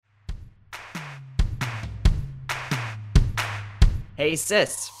Hey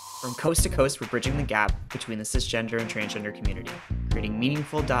sis! From coast to coast, we're bridging the gap between the cisgender and transgender community, creating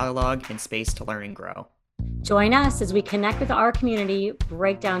meaningful dialogue and space to learn and grow. Join us as we connect with our community,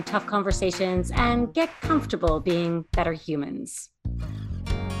 break down tough conversations, and get comfortable being better humans.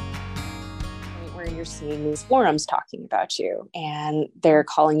 Where you're seeing these forums talking about you and they're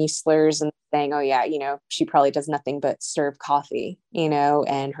calling you slurs and saying, oh yeah, she probably does nothing but serve coffee,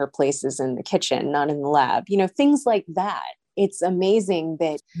 and her place is in the kitchen, not in the lab, things like that. It's amazing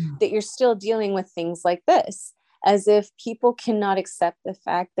that you're still dealing with things like this, as if people cannot accept the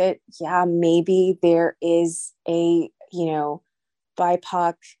fact that, yeah, maybe there is a,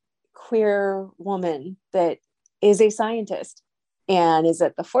 BIPOC queer woman that is a scientist and is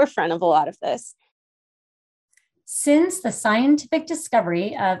at the forefront of a lot of this. Since the scientific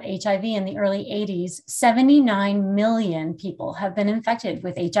discovery of HIV in the early 80s, 79 million people have been infected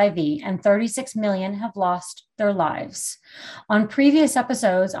with HIV and 36 million have lost their lives. On previous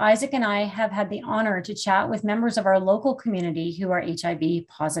episodes, Isaac and I have had the honor to chat with members of our local community who are HIV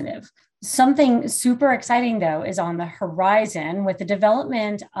positive. Something super exciting, though, is on the horizon with the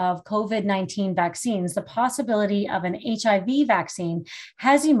development of COVID-19 vaccines. The possibility of an HIV vaccine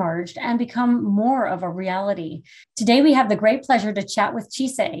has emerged and become more of a reality. Today, we have the great pleasure to chat with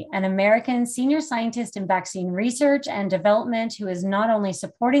Chisei, an American senior scientist in vaccine research and development who is not only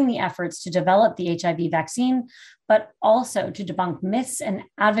supporting the efforts to develop the HIV vaccine, but also to debunk myths and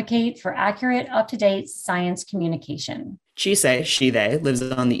advocate for accurate, up-to-date science communication. Chisei, she/they, lives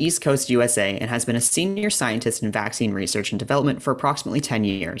on the East Coast, USA, and has been a senior scientist in vaccine research and development for approximately 10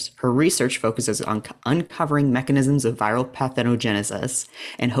 years. Her research focuses on uncovering mechanisms of viral pathogenesis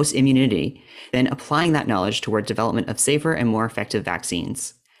and host immunity, then applying that knowledge toward development of safer and more effective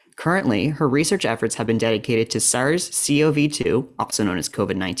vaccines. Currently, her research efforts have been dedicated to SARS-CoV-2, also known as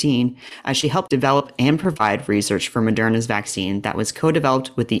COVID-19, as she helped develop and provide research for Moderna's vaccine that was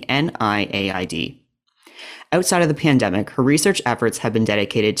co-developed with the NIAID. Outside of the pandemic, her research efforts have been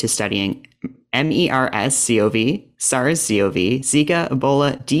dedicated to studying MERS-CoV, SARS-CoV, Zika,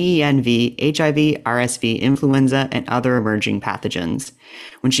 Ebola, DENV, HIV, RSV, influenza, and other emerging pathogens.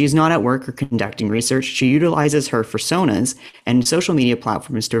 When she is not at work or conducting research, she utilizes her personas and social media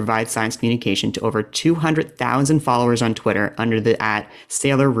platforms to provide science communication to over 200,000 followers on Twitter under the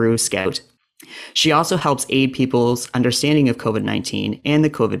 @SailorRoo_Scout. She also helps aid people's understanding of COVID-19 and the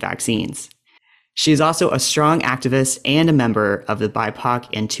COVID vaccines. She is also a strong activist and a member of the BIPOC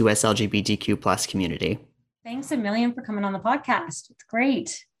and 2S LGBTQ+ community. Thanks a million for coming on the podcast. It's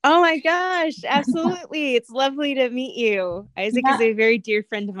great. Oh my gosh, absolutely. It's lovely to meet you. Isaac is a very dear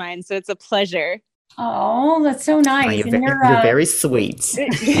friend of mine, so it's a pleasure. Oh, that's so nice. Oh, you're very sweet.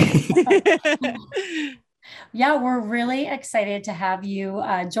 Yeah, we're really excited to have you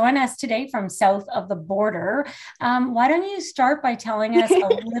join us today from south of the border. Why don't you start by telling us a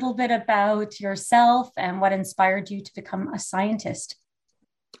little bit about yourself and what inspired you to become a scientist?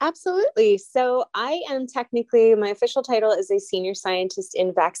 Absolutely. So I am technically, my official title is a senior scientist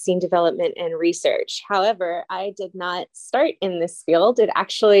in vaccine development and research. However, I did not start in this field.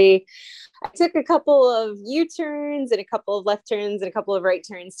 I took a couple of U-turns and a couple of left turns and a couple of right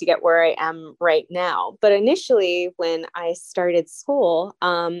turns to get where I am right now. But initially, when I started school,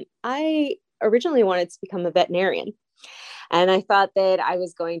 I originally wanted to become a veterinarian. And I thought that I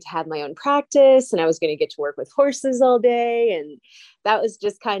was going to have my own practice and I was going to get to work with horses all day. And that was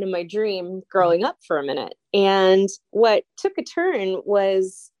just kind of my dream growing up for a minute. And what took a turn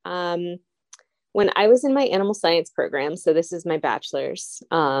was when I was in my animal science program, so this is my bachelor's,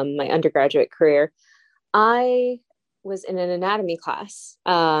 my undergraduate career, I was in an anatomy class.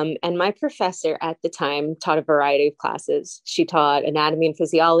 And my professor at the time taught a variety of classes. She taught anatomy and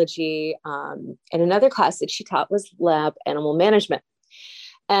physiology. And another class that she taught was lab animal management.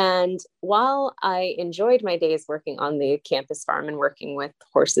 And while I enjoyed my days working on the campus farm and working with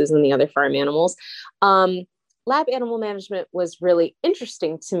horses and the other farm animals, lab animal management was really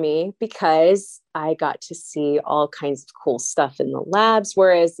interesting to me because I got to see all kinds of cool stuff in the labs.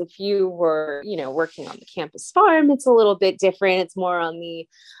 Whereas if you were, working on the campus farm, it's a little bit different. It's more on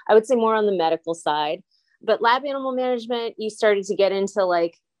I would say more on the medical side. But lab animal management, you started to get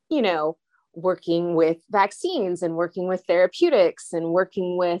into working with vaccines and working with therapeutics and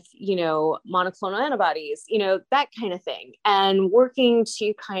working with, monoclonal antibodies, that kind of thing. And working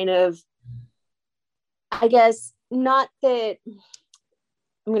to kind of, I guess, not that,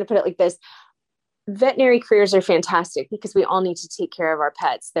 I'm going to put it like this. Veterinary careers are fantastic because we all need to take care of our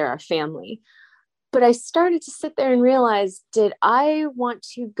pets. They're our family. But I started to sit there and realize, did I want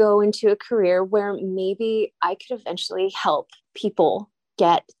to go into a career where maybe I could eventually help people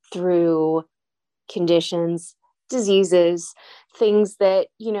get through conditions, diseases, things that,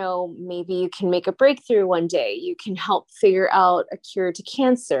 maybe you can make a breakthrough one day. You can help figure out a cure to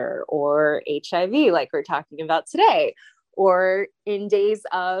cancer or HIV, like we're talking about today, or in days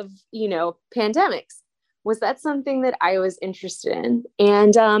of, pandemics. Was that something that I was interested in?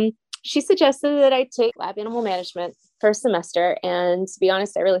 And she suggested that I take lab animal management first semester. And to be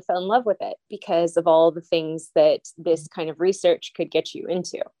honest, I really fell in love with it because of all the things that this kind of research could get you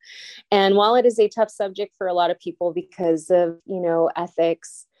into. And while it is a tough subject for a lot of people because of,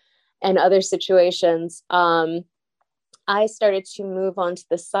 ethics and other situations, I started to move on to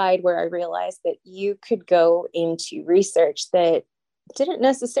the side where I realized that you could go into research that didn't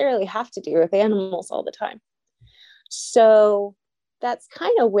necessarily have to do with animals all the time. So that's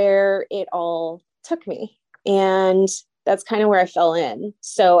kind of where it all took me. And that's kind of where I fell in.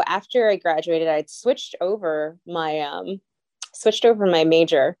 So after I graduated, I'd switched over my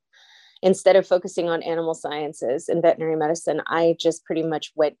major. Instead of focusing on animal sciences and veterinary medicine, I just pretty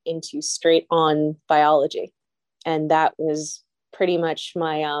much went into straight on biology. And that was pretty much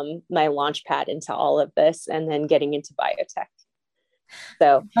my my launch pad into all of this, and then getting into biotech.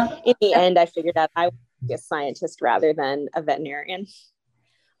 So in the end, I figured out I would be a scientist rather than a veterinarian.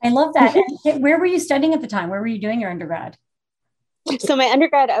 I love that. And where were you studying at the time? Where were you doing your undergrad? So my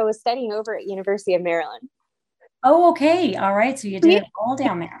undergrad, I was studying over at University of Maryland. Oh, okay. All right. So you did it all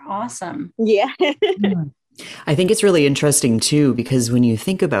down there. Awesome. Yeah. I think it's really interesting too, because when you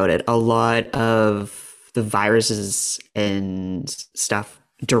think about it, a lot of the viruses and stuff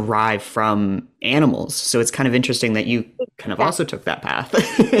derive from animals. So it's kind of interesting that you kind of also took that path.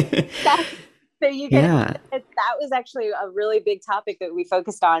 So that was actually a really big topic that we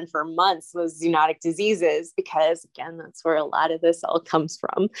focused on for months, was zoonotic diseases, because again, that's where a lot of this all comes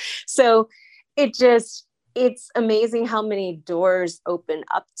from. So it's amazing how many doors open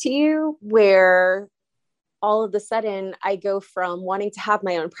up to you, where all of a sudden I go from wanting to have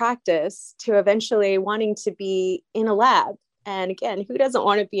my own practice to eventually wanting to be in a lab. And again, who doesn't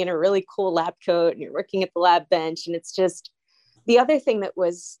want to be in a really cool lab coat and you're working at the lab bench? And it's just, the other thing that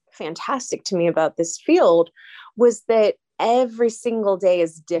was fantastic to me about this field was that every single day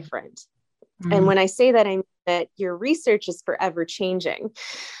is different. Mm-hmm. And when I say that, I mean that your research is forever changing.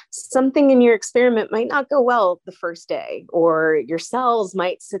 Something in your experiment might not go well the first day, or your cells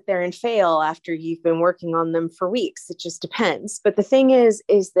might sit there and fail after you've been working on them for weeks. It just depends. But the thing is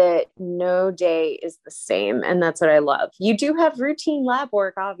that no day is the same. And that's what I love. You do have routine lab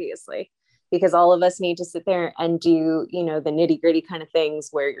work, obviously, because all of us need to sit there and do, the nitty gritty kind of things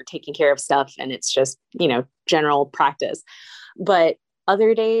where you're taking care of stuff and it's just, general practice. But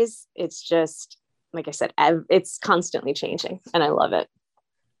other days, it's just, like I said, it's constantly changing, and I love it.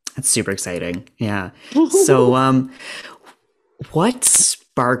 That's super exciting. Yeah. So, what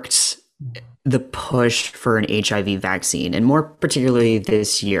sparked the push for an HIV vaccine, and more particularly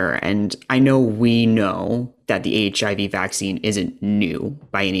this year? And I know we know that the HIV vaccine isn't new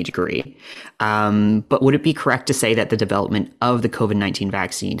by any degree, but would it be correct to say that the development of the COVID-19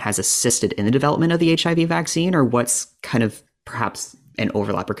 vaccine has assisted in the development of the HIV vaccine, or what's kind of perhaps an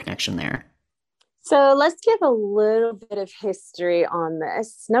overlap or connection there? So let's give a little bit of history on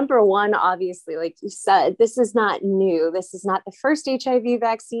this. Number one, obviously, like you said, this is not new. This is not the first HIV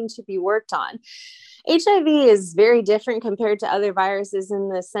vaccine to be worked on. HIV is very different compared to other viruses in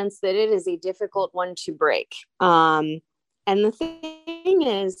the sense that it is a difficult one to break. And the thing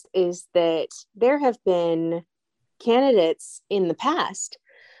is that there have been candidates in the past.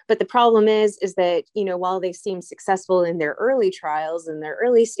 But the problem is that, while they seem successful in their early trials and their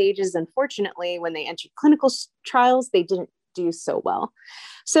early stages, unfortunately, when they entered clinical trials, they didn't do so well.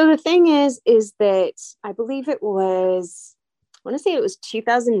 So the thing is that I believe it was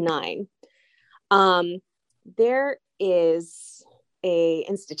 2009. There is a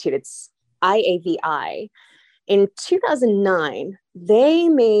institute, it's IAVI. In 2009, they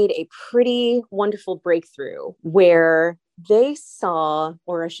made a pretty wonderful breakthrough where they saw,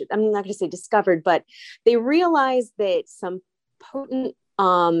 I'm not going to say discovered, but they realized that some potent,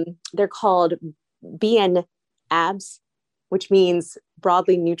 they're called BNAbs, which means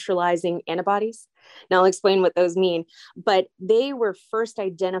broadly neutralizing antibodies. Now I'll explain what those mean, but they were first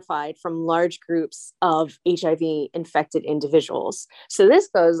identified from large groups of HIV infected individuals. So this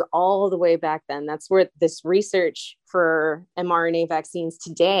goes all the way back then. That's where this research for mRNA vaccines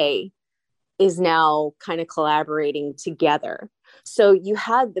today is now kind of collaborating together. So you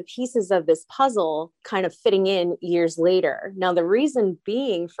had the pieces of this puzzle kind of fitting in years later. Now, the reason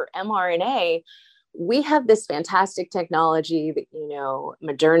being for mRNA, we have this fantastic technology that,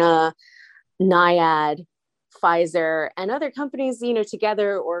 Moderna, NIAID, Pfizer and other companies,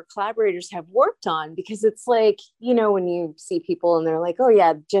 together, or collaborators have worked on, because it's like, when you see people and they're like, oh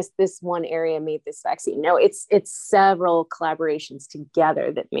yeah, just this one area made this vaccine. No, it's several collaborations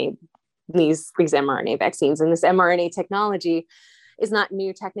together that made these mRNA vaccines. And this mRNA technology is not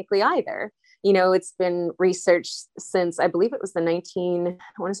new technically either. It's been researched since, I believe it was the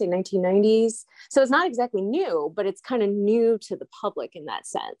 1990s. So it's not exactly new, but it's kind of new to the public in that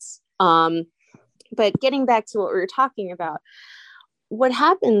sense. But getting back to what we were talking about, what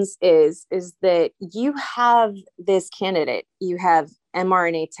happens is that you have this candidate, you have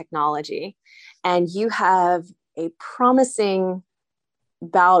mRNA technology, and you have a promising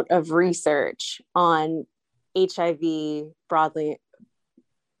bout of research on HIV broad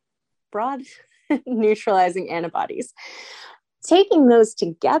neutralizing antibodies. Taking those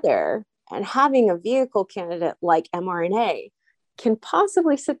together and having a vehicle candidate like mRNA can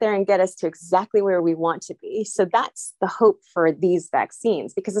possibly sit there and get us to exactly where we want to be. So that's the hope for these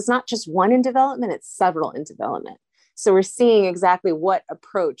vaccines, because it's not just one in development, it's several in development. So we're seeing exactly what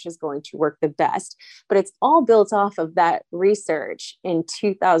approach is going to work the best, but it's all built off of that research in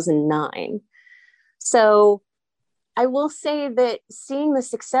 2009. So I will say that seeing the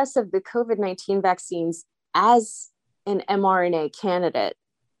success of the COVID-19 vaccines as an mRNA candidate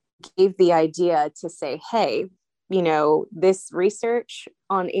gave the idea to say, hey, this research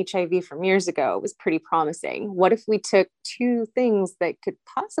on HIV from years ago was pretty promising. What if we took two things that could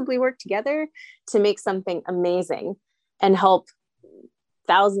possibly work together to make something amazing and help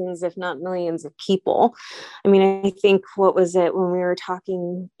thousands, if not millions of people? I mean, I think, what was it when we were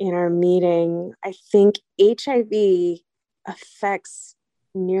talking in our meeting? I think HIV affects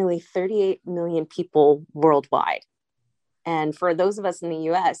nearly 38 million people worldwide. And for those of us in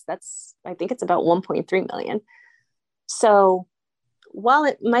the US, I think it's about 1.3 million. So while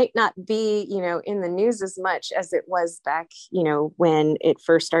it might not be, in the news as much as it was back, when it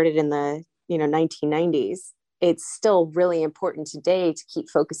first started in the, 1990s, it's still really important today to keep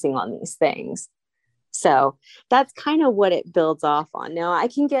focusing on these things. So that's kind of what it builds off on. Now I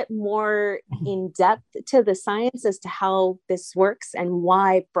can get more in depth to the science as to how this works and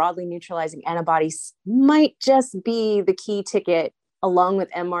why broadly neutralizing antibodies might just be the key ticket, along with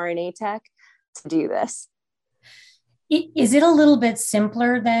mRNA tech, to do this. Is it a little bit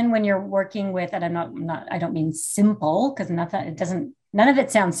simpler then when you're working with, and I don't mean simple, because none of it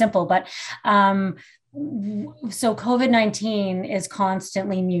sounds simple, but so COVID-19 is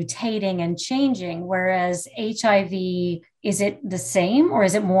constantly mutating and changing, whereas HIV, is it the same, or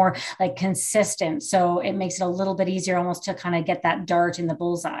is it more like consistent? So it makes it a little bit easier almost to kind of get that dart in the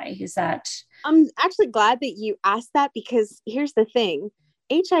bullseye. Is that? I'm actually glad that you asked that, because here's the thing.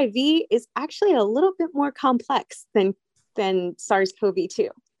 HIV is actually a little bit more complex than SARS-CoV-2.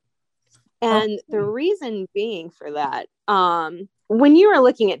 And the reason being for that, when you are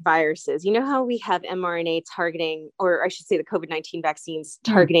looking at viruses, you know how we have mRNA targeting, or I should say the COVID-19 vaccines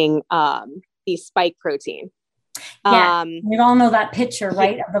targeting the spike protein. Yeah, we all know that picture,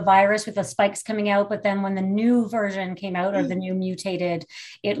 right, of the virus with the spikes coming out. But then when the new version came out, or the new mutated,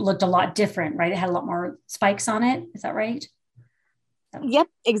 it looked a lot different, right? It had a lot more spikes on it. Is that right? Yep,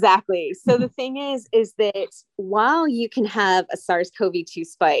 exactly. So the thing is that while you can have a SARS-CoV-2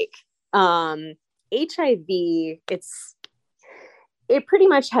 spike, HIV, it pretty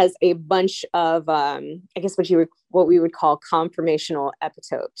much has a bunch of, I guess what we would call conformational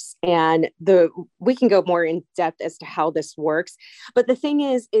epitopes. And we can go more in depth as to how this works. But the thing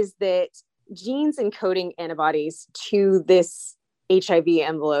is that genes encoding antibodies to this HIV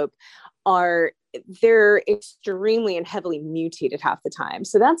envelope they're extremely and heavily mutated half the time.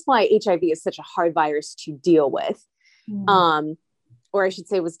 So that's why HIV is such a hard virus to deal with. Or I should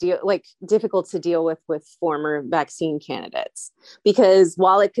say was difficult to deal with former vaccine candidates, because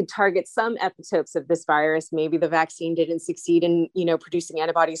while it could target some epitopes of this virus, maybe the vaccine didn't succeed in, producing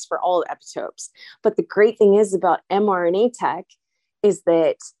antibodies for all epitopes. But the great thing is about mRNA tech is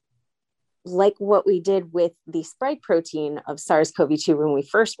that, like what we did with the spike protein of SARS-CoV-2 when we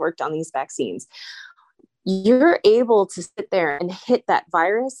first worked on these vaccines, you're able to sit there and hit that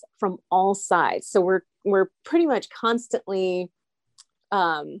virus from all sides. So we're pretty much constantly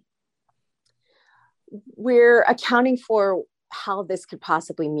we're accounting for how this could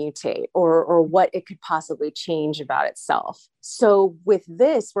possibly mutate or what it could possibly change about itself. So with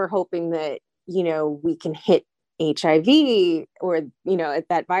this, we're hoping that, we can hit HIV or,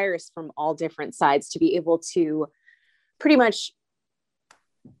 that virus from all different sides to be able to pretty much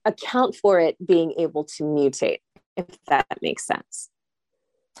account for it being able to mutate, if that makes sense.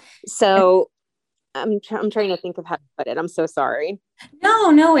 So I'm trying to think of how to put it. I'm so sorry.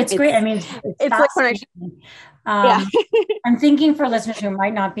 No, it's great. I mean, it's like when yeah. I'm thinking for listeners who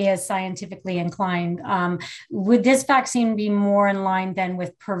might not be as scientifically inclined, would this vaccine be more in line then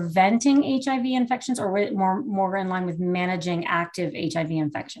with preventing HIV infections, or more in line with managing active HIV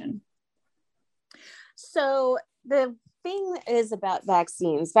infection? So the thing is about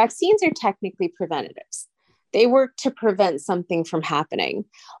vaccines are technically preventatives. They work to prevent something from happening.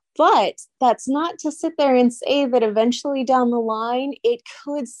 But that's not to sit there and say that eventually down the line, it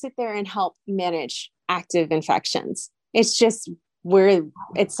could sit there and help manage active infections. It's just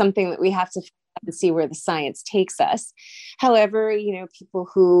it's something that we have to see where the science takes us. However, people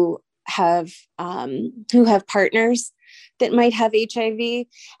who have partners that might have HIV,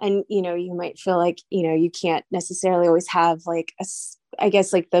 and, you might feel like, you can't necessarily always have like,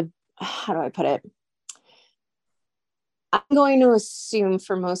 how do I put it? I'm going to assume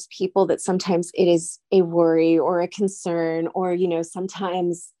for most people that sometimes it is a worry or a concern, or,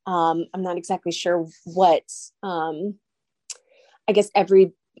 sometimes I'm not exactly sure what,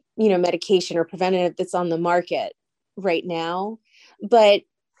 every, medication or preventative that's on the market right now, but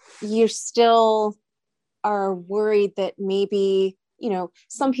you still are worried that maybe,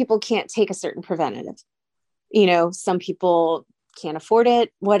 some people can't take a certain preventative, some people can't afford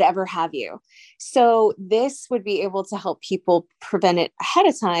it, whatever have you. So this would be able to help people prevent it ahead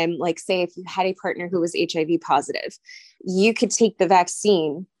of time. Like, say, if you had a partner who was HIV positive, you could take the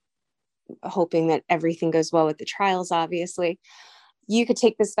vaccine, hoping that everything goes well with the trials, obviously. You could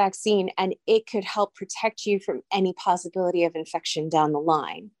take this vaccine and it could help protect you from any possibility of infection down the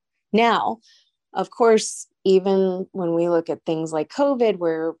line. Now, of course, even when we look at things like COVID,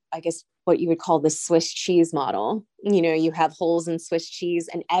 where I guess what you would call the Swiss cheese model, you have holes in Swiss cheese,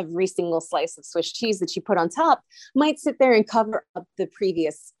 and every single slice of Swiss cheese that you put on top might sit there and cover up the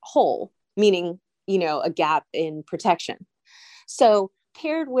previous hole, meaning, a gap in protection. So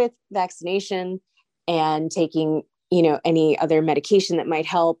paired with vaccination and taking, any other medication that might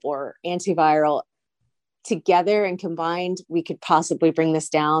help, or antiviral, together and combined, we could possibly bring this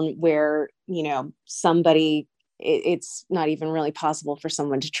down where, it's not even really possible for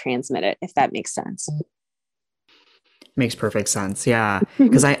someone to transmit it, if that makes sense. Makes perfect sense. Yeah.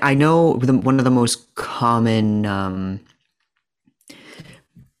 Because I know one of the most common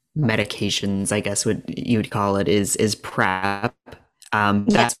medications, I guess you would call it, is PrEP.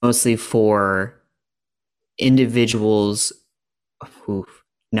 That's mostly for individuals who,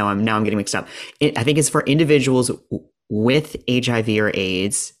 I'm getting mixed up. I think it's for individuals with HIV or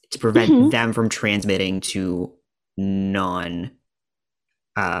AIDS to prevent them from transmitting to non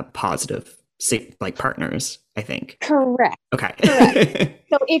positive like partners, I think. Correct. Okay. Correct.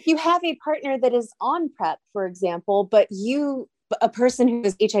 So if you have a partner that is on PrEP, for example, but a person who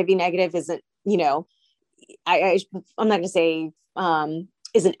is HIV negative isn't, I'm not going to say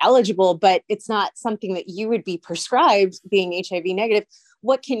isn't eligible, but it's not something that you would be prescribed being HIV negative.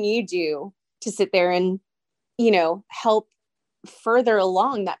 What can you do to sit there and, help further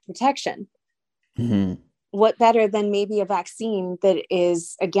along that protection? Mm-hmm. What better than maybe a vaccine that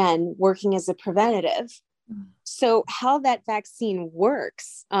is, again, working as a preventative? So how that vaccine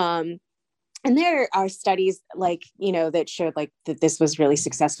works, and there are studies like, that showed like that this was really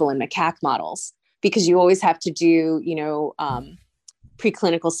successful in macaque models, because you always have to do,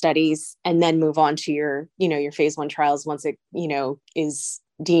 preclinical studies and then move on to your, your phase 1 trials once it, is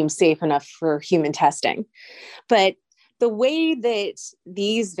deemed safe enough for human testing. But the way that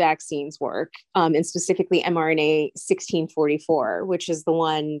these vaccines work, and specifically mRNA 1644, which is the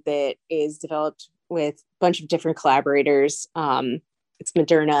one that is developed with a bunch of different collaborators. It's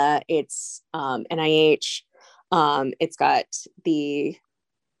Moderna, it's NIH, it's got the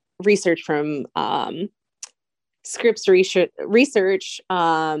research from Scripps Research,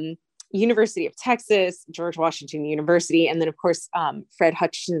 University of Texas, George Washington University, and then of course Fred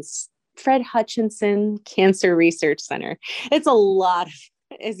Hutchinson Cancer Research Center. It's a lot of,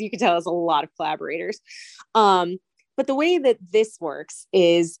 as you can tell, it's a lot of collaborators. But the way that this works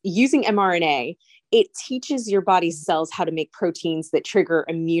is using mRNA, it teaches your body's cells how to make proteins that trigger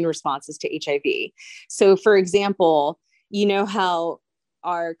immune responses to HIV. So for example, you know how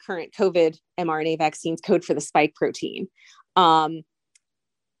our current COVID mRNA vaccines code for the spike protein.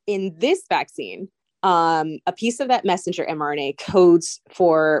 In this vaccine, a piece of that messenger mRNA codes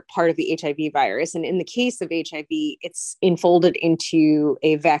for part of the HIV virus. And in the case of HIV, it's enfolded into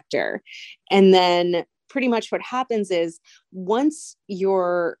a vector. And then pretty much what happens is once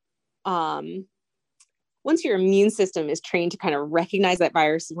your immune system is trained to kind of recognize that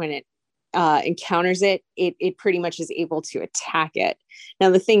virus when it encounters it, it pretty much is able to attack it. Now,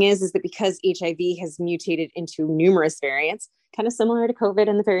 the thing is that because HIV has mutated into numerous variants, kind of similar to COVID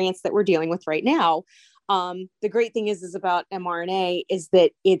and the variants that we're dealing with right now, the great thing is about mRNA is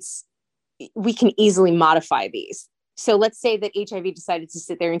that we can easily modify these. So let's say that HIV decided to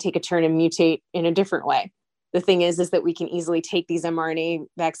sit there and take a turn and mutate in a different way. The thing is that we can easily take these mRNA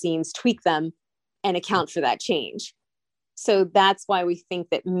vaccines, tweak them, and account for that change. So that's why we think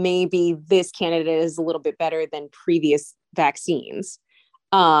that maybe this candidate is a little bit better than previous vaccines.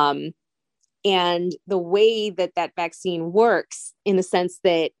 And the way that vaccine works, in the sense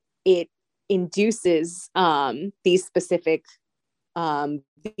that it induces these specific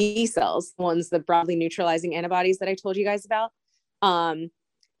B cells, ones, the broadly neutralizing antibodies that I told you guys about,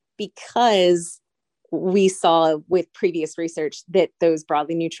 because we saw with previous research that those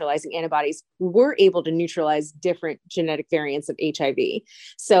broadly neutralizing antibodies were able to neutralize different genetic variants of HIV.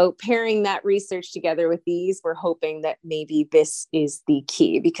 So pairing that research together with these, we're hoping that maybe this is the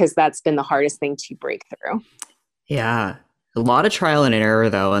key, because that's been the hardest thing to break through. Yeah. A lot of trial and error,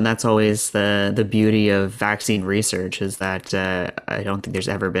 though, and that's always the beauty of vaccine research, is that I don't think there's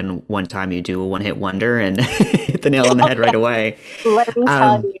ever been one time you do a one-hit wonder and hit the nail on the head right away. Let me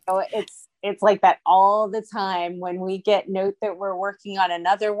tell you, it's like that all the time when we get note that we're working on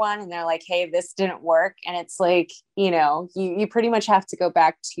another one and they're like, hey, this didn't work. And it's like, you pretty much have to go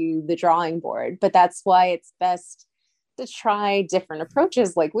back to the drawing board. But that's why it's best to try different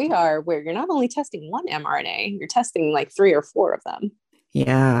approaches like we are, where you're not only testing one mRNA, you're testing like 3 or 4 of them.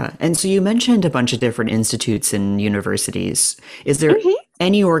 Yeah. And so you mentioned a bunch of different institutes and universities. Is there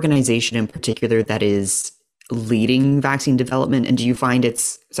any organization in particular that is leading vaccine development? And do you find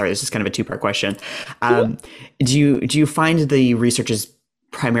sorry, this is kind of a 2-part question. Do you find the research is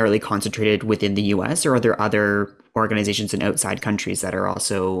primarily concentrated within the US, or are there other organizations in outside countries that are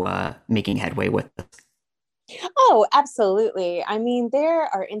also making headway with this? Oh, absolutely. I mean, there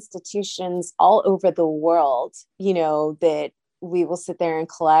are institutions all over the world, that we will sit there and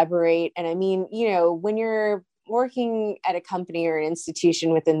collaborate. And I mean, when you're working at a company or an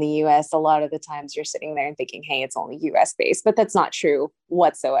institution within the US, a lot of the times you're sitting there and thinking, hey, it's only US based, but that's not true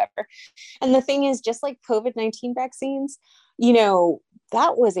whatsoever. And the thing is, just like COVID-19 vaccines,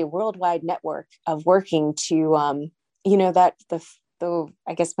 that was a worldwide network of working to, I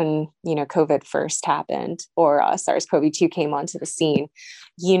guess when, COVID first happened, or SARS-CoV-2 came onto the scene,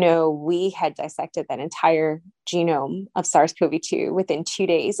 we had dissected that entire genome of SARS-CoV-2 within 2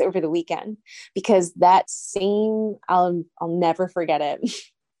 days over the weekend, because that same, I'll never forget it,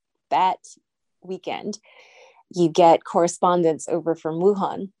 that weekend, you get correspondence over from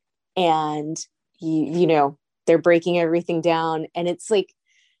Wuhan, and they're breaking everything down, and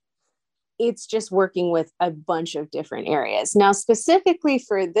it's just working with a bunch of different areas. Now, specifically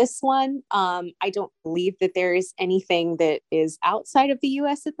for this one, I don't believe that there is anything that is outside of the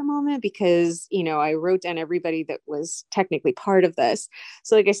US at the moment, because, I wrote down everybody that was technically part of this.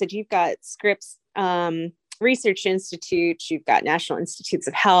 So like I said, you've got Scripps Research Institute, you've got National Institutes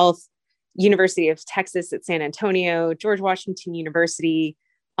of Health, University of Texas at San Antonio, George Washington University,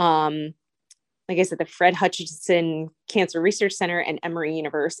 like I said, the Fred Hutchinson Cancer Research Center, and Emory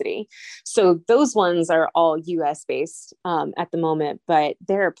University. So those ones are all US based at the moment, but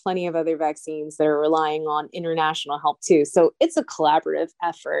there are plenty of other vaccines that are relying on international help too. So it's a collaborative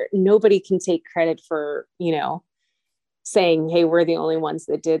effort. Nobody can take credit for, saying, hey, we're the only ones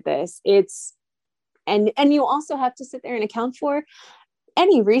that did this. And you also have to sit there and account for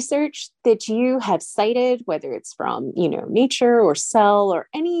any research that you have cited, whether it's from, Nature or Cell or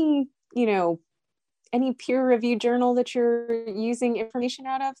any peer-reviewed journal that you're using information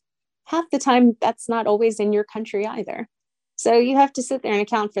out of. Half the time, that's not always in your country either. So you have to sit there and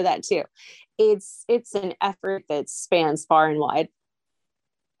account for that too. It's an effort that spans far and wide.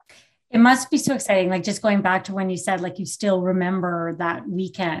 It must be so exciting. Like, just going back to when you said, like, you still remember that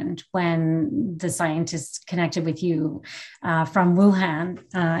weekend when the scientists connected with you from Wuhan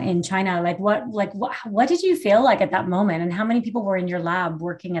in China. What did you feel like at that moment, and how many people were in your lab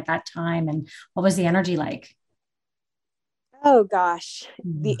working at that time, and what was the energy like? Oh gosh,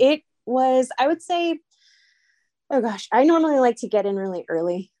 it was, I would say, I normally like to get in really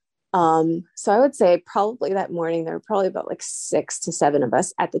early. So I would say probably that morning, there were probably about like 6 to 7 of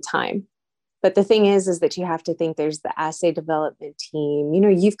us at the time. But the thing is that you have to think there's the assay development team,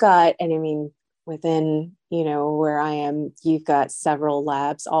 you've got, and I mean, within, where I am, you've got several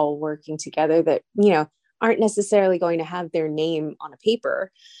labs all working together that, aren't necessarily going to have their name on a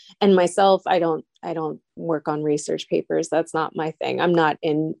paper. And myself, I don't work on research papers. That's not my thing. I'm not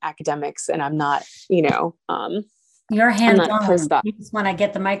in academics, and I'm not, You're I'm not hands-on. post-op. You just want to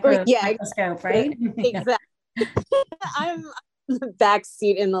get the Yeah, microscope, right? Yeah. exactly. I'm the back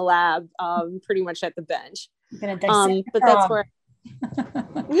seat in the lab, pretty much at the bench. You're gonna dissect the But that's frog. where,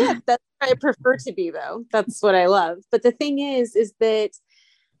 yeah, that's where I prefer to be, though. That's what I love. But the thing is that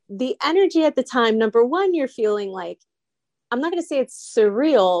the energy at the time, number one, you're feeling like, I'm not going to say it's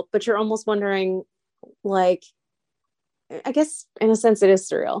surreal, but you're almost wondering, like, I guess in a sense it is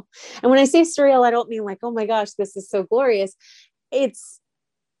surreal. And when I say surreal, I don't mean like, oh my gosh, this is so glorious. It's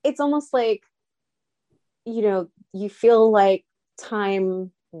almost like, you feel like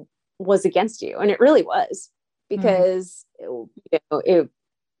time was against you, and it really was, because it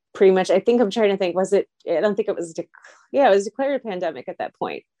pretty much, I think, I'm trying to think, was it, I don't think it was, it was declared a pandemic at that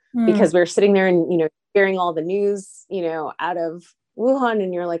point, because we were sitting there and, hearing all the news, out of Wuhan,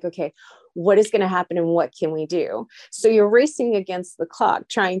 and you're like, okay, what is going to happen and what can we do? So you're racing against the clock,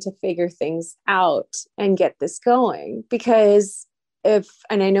 trying to figure things out and get this going, because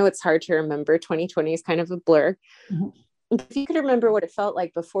and I know it's hard to remember, 2020 is kind of a blur. If you could remember what it felt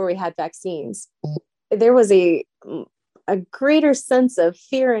like before we had vaccines, there was a greater sense of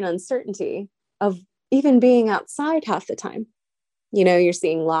fear and uncertainty of even being outside half the time. You're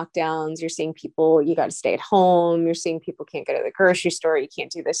seeing lockdowns, you're seeing people, you got to stay at home, you're seeing people can't go to the grocery store, you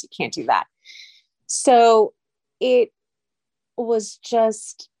can't do this, you can't do that. So it was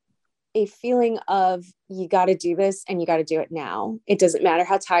just a feeling of, you got to do this and you got to do it now. It doesn't matter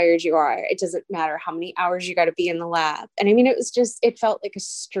how tired you are. It doesn't matter how many hours you got to be in the lab. And I mean, it felt like a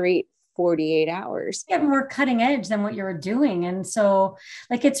straight 48 hours. Get more cutting edge than what you were doing. And so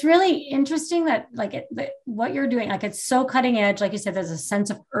like, it's really interesting that what you're doing, like, it's so cutting edge. Like you said, there's a sense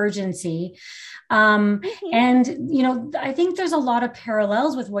of urgency. And, I think there's a lot of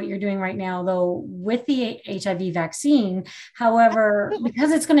parallels with what you're doing right now, though, with the HIV vaccine. However,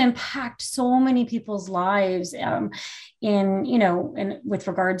 because it's going to impact so many people's lives, in with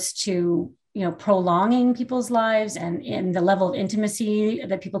regards to, prolonging people's lives and in the level of intimacy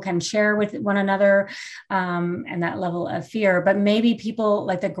that people can share with one another, and that level of fear. But maybe people,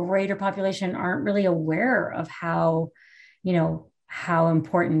 like the greater population, aren't really aware of how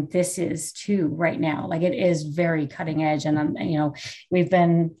important this is too right now. Like, it is very cutting edge. And,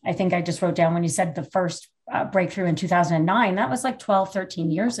 I think I just wrote down when you said the first breakthrough in 2009, that was like 12, 13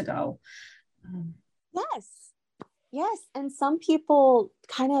 years ago. Yes. And some people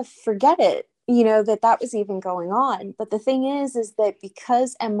kind of forget it, that was even going on. But the thing is that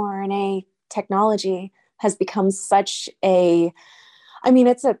because mRNA technology has become such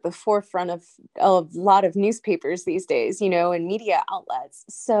it's at the forefront of a lot of newspapers these days, and media outlets.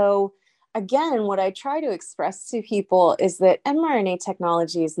 So again, what I try to express to people is that mRNA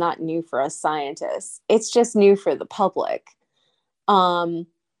technology is not new for us scientists. It's just new for the public.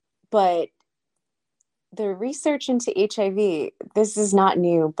 But the research into HIV, this is not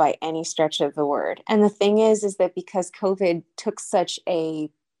new by any stretch of the word. And the thing is that because COVID took such a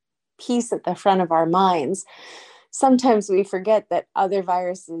piece at the front of our minds, sometimes we forget that other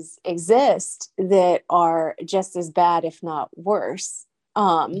viruses exist that are just as bad, if not worse.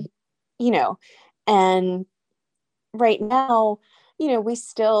 And right now, we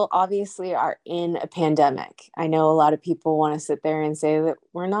still obviously are in a pandemic. I know a lot of people want to sit there and say that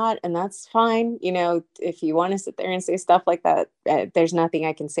we're not, and that's fine. If you want to sit there and say stuff like that, there's nothing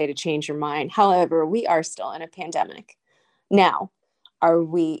I can say to change your mind. However, we are still in a pandemic. Now, are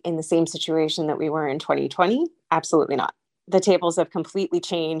we in the same situation that we were in 2020? Absolutely not. The tables have completely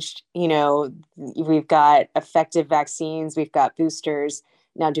changed. We've got effective vaccines, we've got boosters.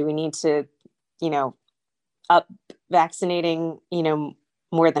 Now, do we need to, up vaccinating,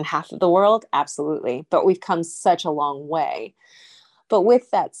 more than half of the world? Absolutely. But we've come such a long way. But with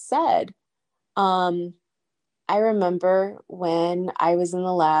that said, I remember when I was in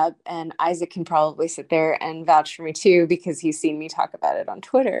the lab, and Isaac can probably sit there and vouch for me too, because he's seen me talk about it on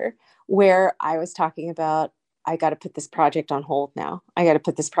Twitter, where I was talking about, I got to put this project on hold now. I got to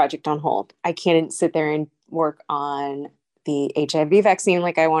put this project on hold. I can't sit there and work on the HIV vaccine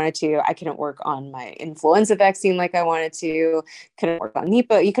like I wanted to. I couldn't work on my influenza vaccine like I wanted to. Couldn't work on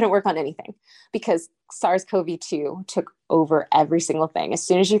Nipah. You couldn't work on anything because SARS-CoV-2 took over every single thing. As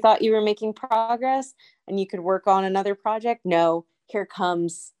soon as you thought you were making progress and you could work on another project, no, here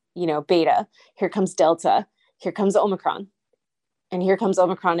comes, Beta, here comes Delta, here comes Omicron, and here comes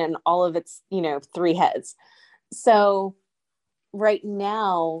Omicron and all of its, 3 heads. So right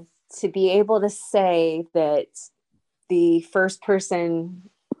now, to be able to say that the first person,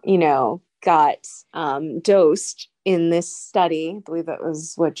 got dosed in this study, I believe that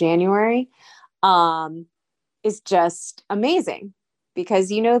was January, is just amazing.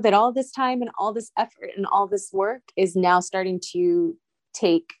 because you know that all this time and all this effort and all this work is now starting to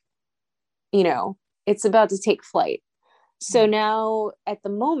take, it's about to take flight. So now at the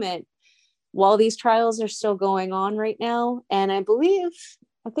moment, while these trials are still going on right now, and I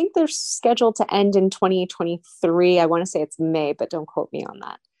think they're scheduled to end in 2023. I want to say it's May, but don't quote me on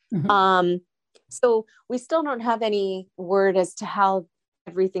that. Mm-hmm. So we still don't have any word as to how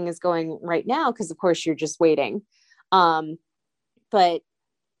everything is going right now, because of course you're just waiting. But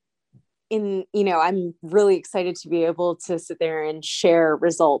I'm really excited to be able to sit there and share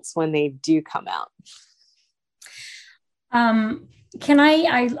results when they do come out.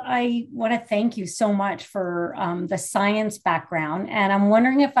 I want to thank you so much for the science background. And I'm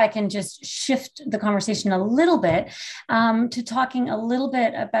wondering if I can just shift the conversation a little bit to talking a little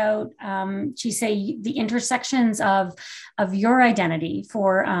bit about, Chise, the intersections of your identity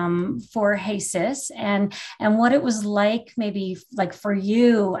for HeySis and what it was like, maybe like for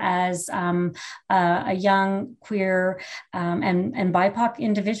you as a young queer and BIPOC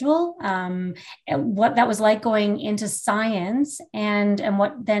individual, what that was like going into science, and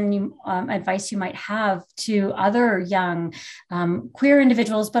what then you advice you might have to other young queer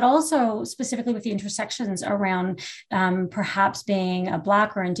individuals, but also specifically with the intersections around perhaps being a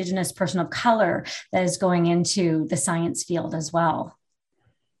Black or Indigenous person of color that is going into the science field as well.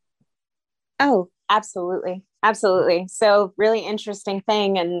 Oh, absolutely. Absolutely. So really interesting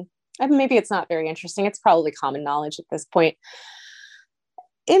thing. And maybe it's not very interesting. It's probably common knowledge at this point.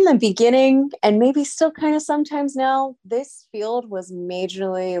 In the beginning, and maybe still kind of sometimes now, this field was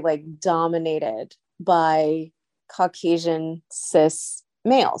majorly like dominated by Caucasian cis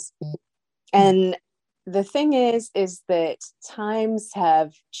males. And the thing is that times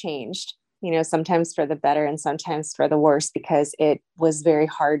have changed, sometimes for the better and sometimes for the worse, because it's very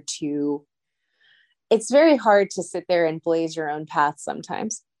hard to sit there and blaze your own path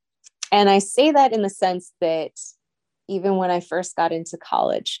sometimes. And I say that in the sense that even when I first got into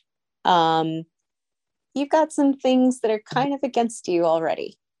college, you've got some things that are kind of against you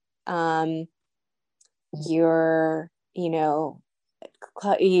already. You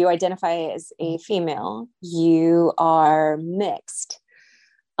identify as a female, you are mixed.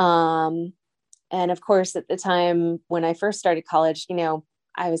 And of course, at the time when I first started college,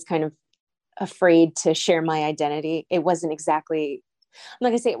 I was kind of afraid to share my identity. It wasn't exactly, I'm not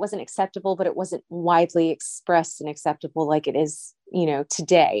gonna say it wasn't acceptable, but it wasn't widely expressed and acceptable like it is,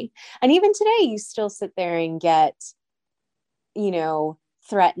 today. And even today, you still sit there and get,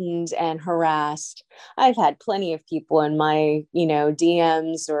 threatened and harassed. I've had plenty of people in my,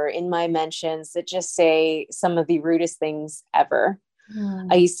 DMs or in my mentions that just say some of the rudest things ever.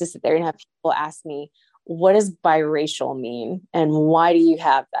 I used to sit there and have people ask me, what does biracial mean? And why do you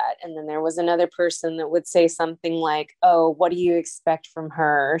have that? And then there was another person that would say something like, oh, what do you expect from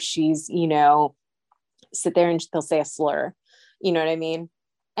her? She's, sit there and they'll say a slur, you know what I mean?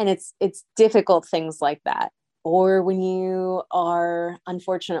 And it's difficult things like that. Or when you are,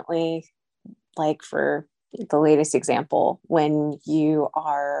 unfortunately, like for the latest example, when you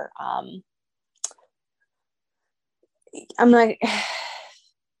are, I'm like,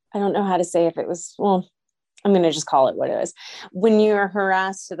 I don't know how to say if it was, well, I'm going to just call it what it is. When you're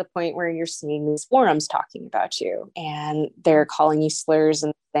harassed to the point where you're seeing these forums talking about you and they're calling you slurs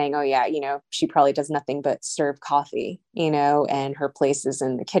and saying, oh yeah, she probably does nothing but serve coffee, and her place is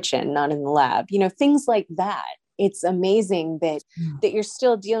in the kitchen, not in the lab, things like that. It's amazing that you're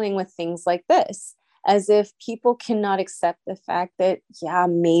still dealing with things like this, as if people cannot accept the fact that, yeah,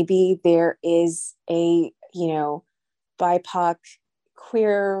 maybe there is a, BIPOC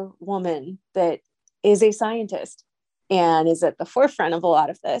queer woman that is a scientist and is at the forefront of a lot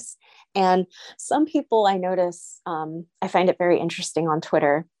of this. And some people I notice, I find it very interesting on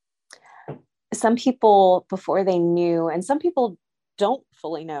Twitter. Some people before they knew, and some people don't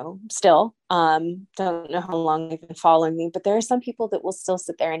fully know still, don't know how long they've been following me, but there are some people that will still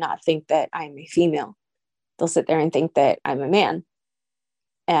sit there and not think that I'm a female. They'll sit there and think that I'm a man.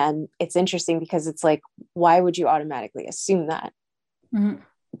 And it's interesting because it's like, why would you automatically assume that? Mm-hmm.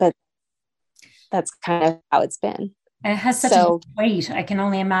 But that's kind of how it's been. It has such a weight. I can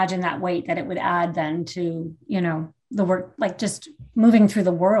only imagine that weight that it would add then to, the work, like just moving through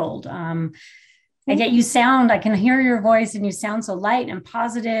the world. And yet I can hear your voice and you sound so light and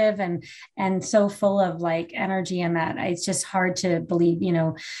positive and so full of like energy, and that it's just hard to believe,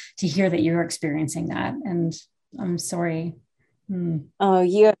 to hear that you're experiencing that. And I'm sorry. Oh,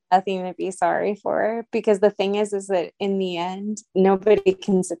 you have nothing to be sorry for, because the thing is that in the end, nobody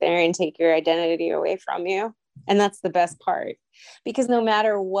can sit there and take your identity away from you. And that's the best part, because no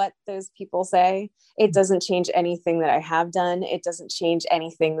matter what those people say, it doesn't change anything that I have done. It doesn't change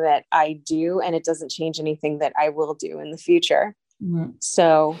anything that I do, and it doesn't change anything that I will do in the future. Mhm.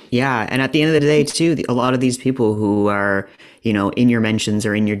 So Yeah, and at the end of the day, too, a lot of these people who are, in your mentions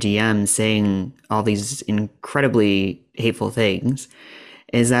or in your DMs saying all these incredibly hateful things,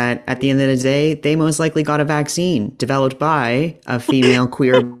 is that at the end of the day, they most likely got a vaccine developed by a female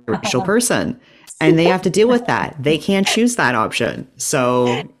queer racial person. And they have to deal with that. They can't choose that option.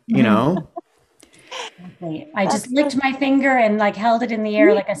 So, Exactly. I just licked my finger and like held it in the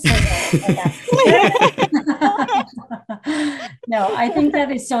air like a signal. No, I think that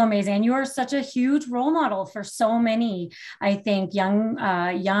is so amazing. And you are such a huge role model for so many, I think,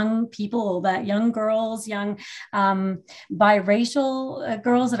 young people, that young girls, young biracial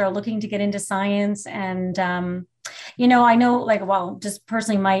girls that are looking to get into science. And I know, like, well, just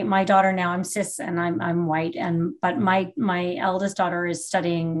personally, my daughter now, I'm cis and I'm white, but my eldest daughter is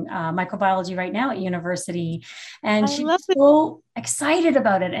studying microbiology right now at university, and she's so excited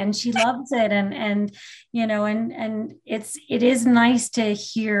about it, and she loves it, and it is nice to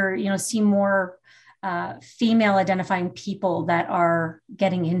hear, see more female identifying people that are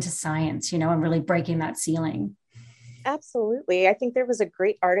getting into science, and really breaking that ceiling. Absolutely. I think there was a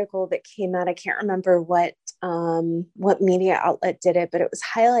great article that came out. I can't remember what media outlet did it, but it was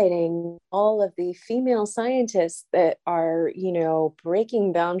highlighting all of the female scientists that are,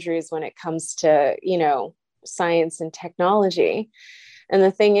 breaking boundaries when it comes to, science and technology. And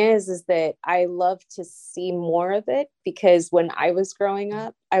the thing is that I love to see more of it, because when I was growing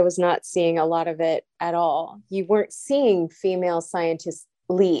up, I was not seeing a lot of it at all. You weren't seeing female scientists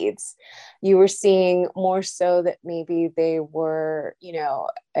leads. You were seeing more so that maybe they were,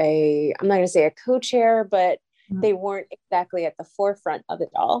 I'm not going to say a co-chair, but they weren't exactly at the forefront of it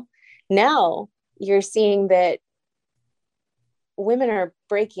all. Now you're seeing that women are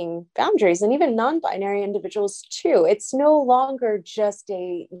breaking boundaries, and even non-binary individuals too. It's no longer just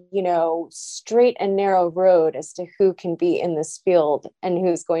a, straight and narrow road as to who can be in this field and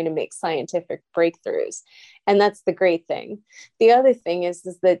who's going to make scientific breakthroughs. And that's the great thing. The other thing is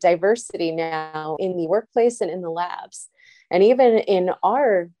the diversity now in the workplace and in the labs. And even in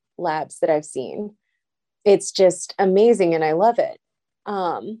our labs that I've seen, it's just amazing. And I love it.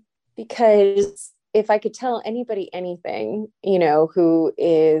 Because if I could tell anybody anything, who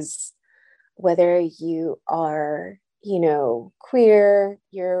is, whether you are, queer,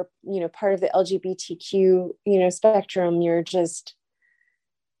 you're, part of the LGBTQ, spectrum, you're just,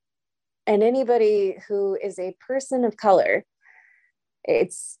 and anybody who is a person of color,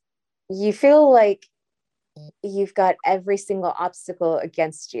 you feel like you've got every single obstacle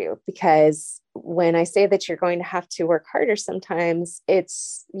against you, because when I say that you're going to have to work harder sometimes,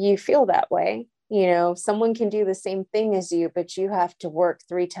 you feel that way. Someone can do the same thing as you, but you have to work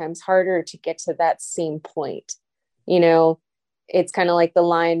 3 times harder to get to that same point. It's kind of like the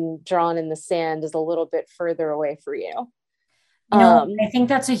line drawn in the sand is a little bit further away for you. I think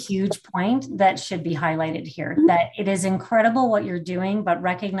that's a huge point that should be highlighted here, that it is incredible what you're doing, but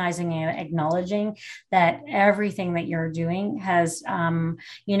recognizing and acknowledging that everything that you're doing has,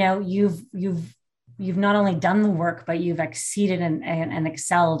 you've not only done the work, but you've exceeded and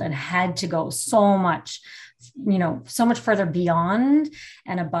excelled and had to go so much further beyond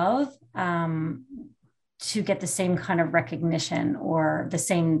and above to get the same kind of recognition or the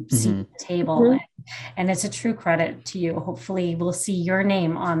same seat at the table. Mm-hmm. And it's a true credit to you. Hopefully we'll see your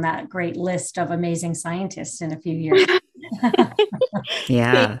name on that great list of amazing scientists in a few years.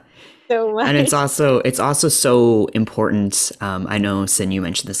 Yeah. So and it's also so important. I know, Sin, you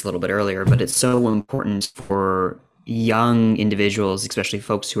mentioned this a little bit earlier, but it's so important for young individuals, especially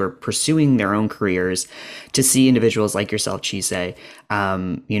folks who are pursuing their own careers, to see individuals like yourself, Chise,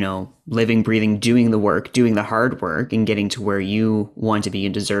 living, breathing, doing the work, doing the hard work, and getting to where you want to be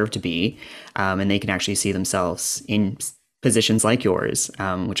and deserve to be. And they can actually see themselves in positions like yours,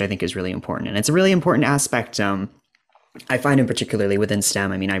 which I think is really important. And it's a really important aspect. I find in particularly within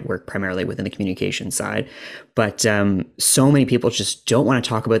STEM, I mean, I work primarily within the communication side, but so many people just don't want to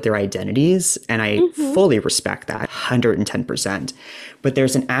talk about their identities. And I fully respect that 110%. But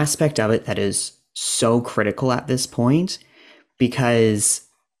there's an aspect of it that is so critical at this point, because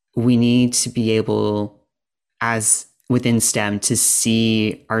we need to be able, as within STEM, to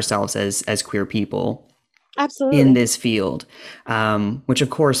see ourselves as queer people. Absolutely. In this field, which of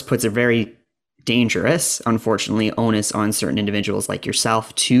course puts a very dangerous, unfortunately, onus on certain individuals like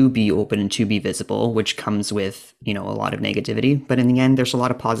yourself to be open and to be visible, which comes with, a lot of negativity. But in the end, there's a lot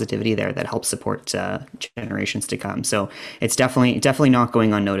of positivity there that helps support generations to come. So it's definitely not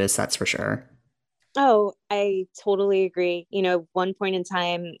going unnoticed. That's for sure. Oh, I totally agree. One point in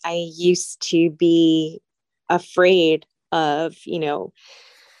time, I used to be afraid of,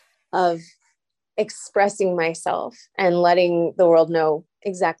 of expressing myself and letting the world know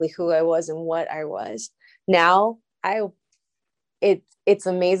exactly who I was and what I was. Now, it's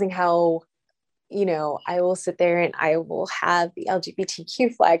amazing how, I will sit there and I will have the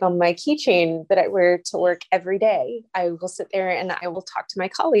LGBTQ flag on my keychain that I wear to work every day. I will sit there and I will talk to my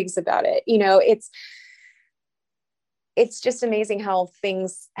colleagues about it. It's just amazing how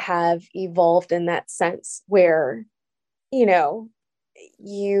things have evolved in that sense where, you know,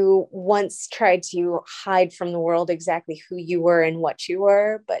 you once tried to hide from the world exactly who you were and what you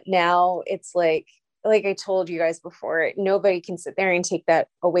were, but now it's like I told you guys before, nobody can sit there and take that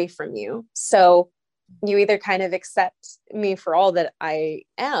away from you. So you either kind of accept me for all that I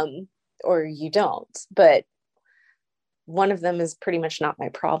am or you don't, but one of them is pretty much not my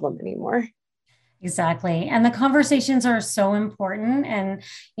problem anymore. Exactly. And the conversations are so important. And,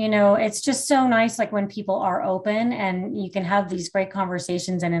 it's just so nice, like when people are open and you can have these great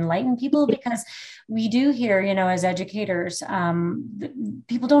conversations and enlighten people, because we do hear, as educators,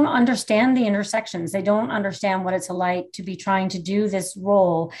 people don't understand the intersections. They don't understand what it's like to be trying to do this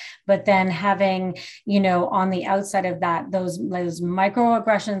role, but then having, on the outside of that, those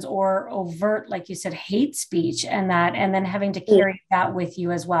microaggressions or overt, like you said, hate speech and then having to carry that with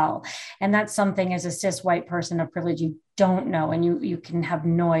you as well. And that's something as a cis white person of privilege, you don't know, and you can have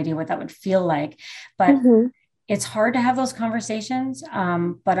no idea what that would feel like. But it's hard to have those conversations.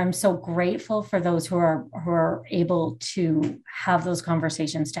 But I'm so grateful for those who are able to have those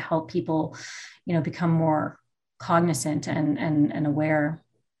conversations to help people, become more cognizant and aware.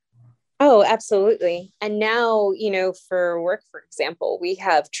 Oh, absolutely. And now, for work, for example, we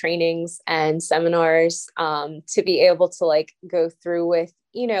have trainings and seminars to be able to go through with,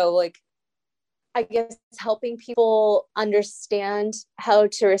 I guess helping people understand how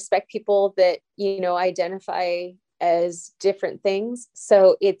to respect people that, identify as different things.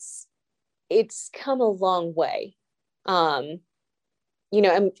 So it's come a long way. I'm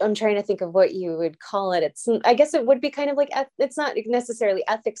trying to think of what you would call it. I guess it would be kind of like, it's not necessarily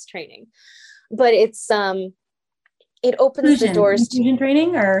ethics training, but it opens the doors to inclusion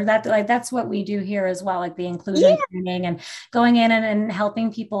training, or that's what we do here as well, like the inclusion training and going in and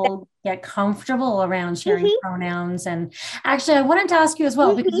helping people get comfortable around sharing pronouns. And actually, I wanted to ask you as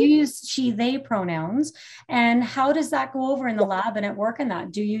well, because you use she, they pronouns, and how does that go over in the lab and at work? And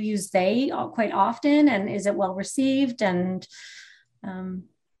that, do you use they quite often, and is it well received, and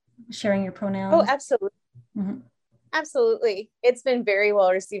sharing your pronouns? Oh, absolutely. Absolutely. It's been very well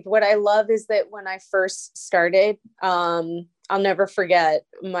received. What I love is that when I first started, I'll never forget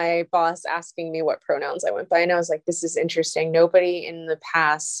my boss asking me what pronouns I went by. And I was like, this is interesting. Nobody in the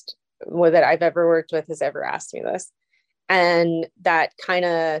past that I've ever worked with has ever asked me this. And that kind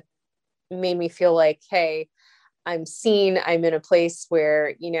of made me feel like, hey, I'm seen, I'm in a place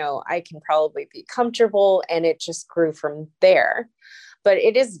where, I can probably be comfortable. And it just grew from there. But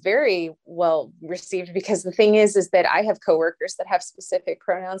it is very well received, because the thing is that I have coworkers that have specific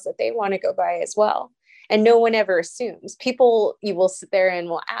pronouns that they want to go by as well. And no one ever assumes. People, you will sit there and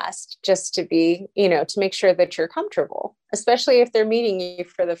will ask just to be, to make sure that you're comfortable, especially if they're meeting you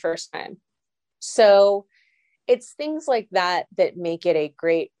for the first time. So it's things like that that make it a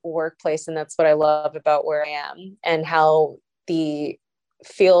great workplace. And that's what I love about where I am, and how the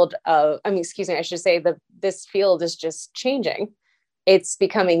field of, I should say this field is just changing. It's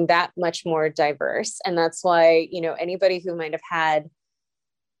becoming that much more diverse. And that's why, anybody who might have had,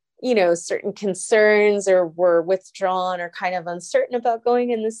 certain concerns or were withdrawn or kind of uncertain about going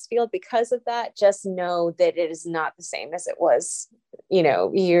in this field because of that, just know that it is not the same as it was,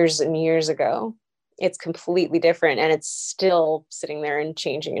 years and years ago. It's completely different, and it's still sitting there and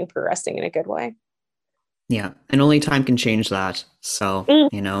changing and progressing in a good way. Yeah, and only time can change that. So,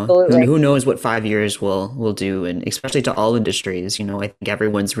 Absolutely. who knows what 5 years will do, and especially to all industries. I think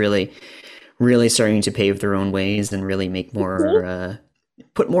everyone's really, really starting to pave their own ways and really make more,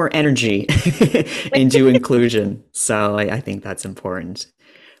 put more energy into inclusion. So I think that's important.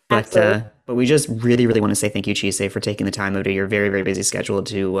 But we just really, really want to say thank you, Chise, for taking the time out of your very, very busy schedule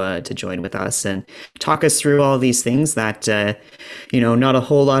to join with us and talk us through all these things that not a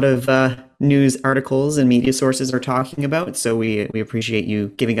whole lot of news articles and media sources are talking about. So we appreciate you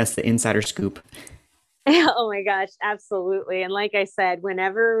giving us the insider scoop. Oh my gosh, absolutely. And like I said,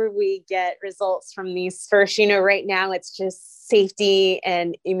 whenever we get results from these first, right now it's just safety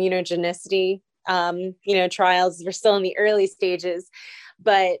and immunogenicity, trials. We're still in the early stages,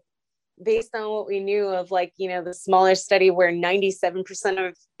 but based on what we knew of, like, the smaller study where 97%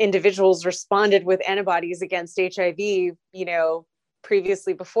 of individuals responded with antibodies against HIV,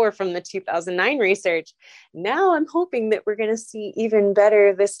 previously before from the 2009 research. Now I'm hoping that we're going to see even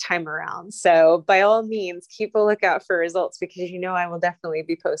better this time around. So by all means, keep a lookout for results, because I will definitely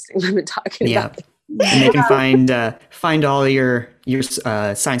be posting them and talking about it. And they can find all your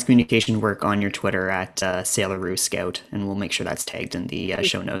science communication work on your Twitter at Sailoroo Scout, and we'll make sure that's tagged in the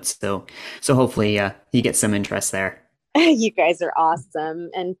show notes. So hopefully you get some interest there. You guys are awesome,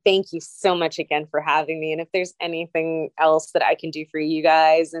 and thank you so much again for having me. And if there's anything else that I can do for you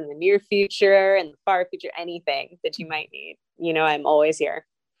guys in the near future and the far future, anything that you might need, I'm always here.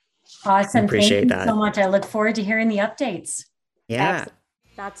 Awesome. Appreciate Thank you so much. I look forward to hearing the updates. Yeah. Absolutely.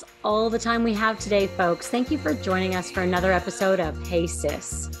 That's all the time we have today, folks. Thank you for joining us for another episode of Hey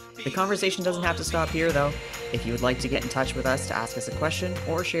Sis. The conversation doesn't have to stop here, though. If you would like to get in touch with us to ask us a question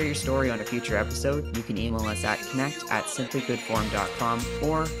or share your story on a future episode, you can email us at connect@simplygoodform.com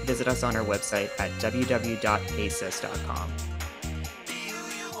or visit us on our website at www.heysis.com.